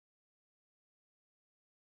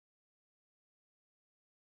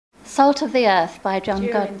Salt of the Earth by John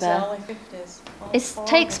Godber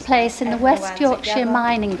takes place in the West Yorkshire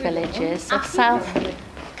mining villages of South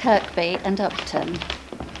Kirkby and Upton.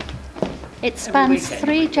 It spans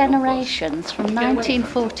 3 generations from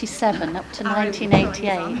 1947 up to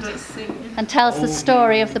 1988 and tells the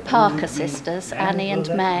story of the Parker sisters, Annie and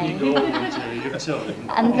May.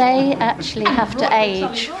 And they actually have to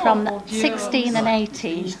age from 16 and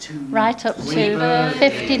 18 right up to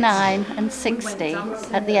 59 and 60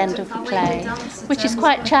 at the end of the play, which is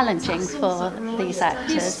quite challenging for these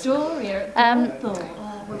actors.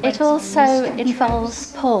 It also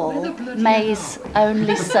involves Paul, May's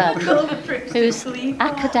only son, whose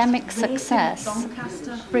academic success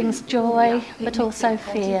brings joy but also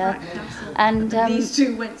fear, and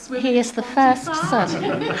he is the first son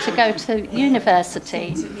to go to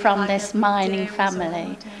university from this mining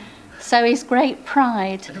family. So he's great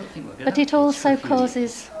pride, but it also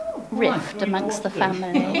causes rift amongst the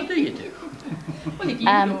family.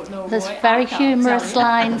 There's very humorous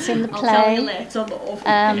lines in the play,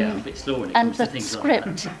 and the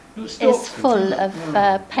script is full of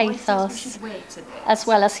pathos as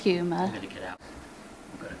well as humour. I'm going to get out.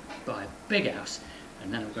 I'm going to buy a big house,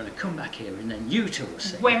 and then I'm going to come back here, and then you two will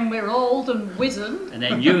say, when we're old and wizened, and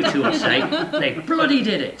then you two will say, they bloody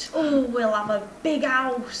did it. Oh, we'll have a big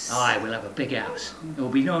house. Aye, we'll have a big house. It will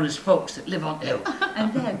be known as folks that live on the hill.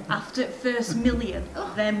 And then, after the first million,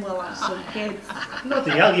 then we'll have some kids.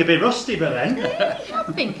 Bloody hell, you'd be rusty by then.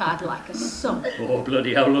 I think I'd like a son. Oh,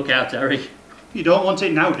 bloody hell, look out, Harry. You don't want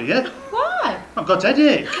it now, do you? Why? I've got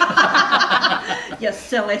headache. You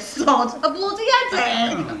silly sod. A bloody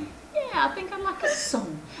headache. Yeah, I think I'd like a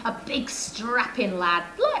son. A big strapping lad,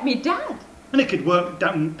 like me dad. And it could work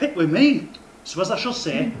down pit with me. So as I shall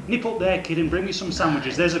say, nip up there, kid, and bring me some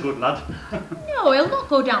sandwiches. There's a good lad. No, he'll not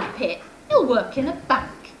go down pit. He'll work in a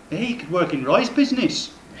bank. Hey, he could work in Roy's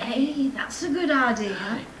business. Hey, that's a good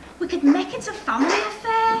idea. We could make it a family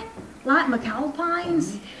affair, like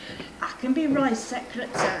McAlpine's. I can be Roy's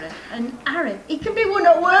secretary, and Harry, he can be one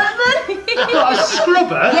at workman. Got a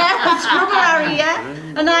scrubber? Yeah, a scrubber Harry, yeah.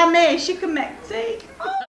 And May, she can make tea.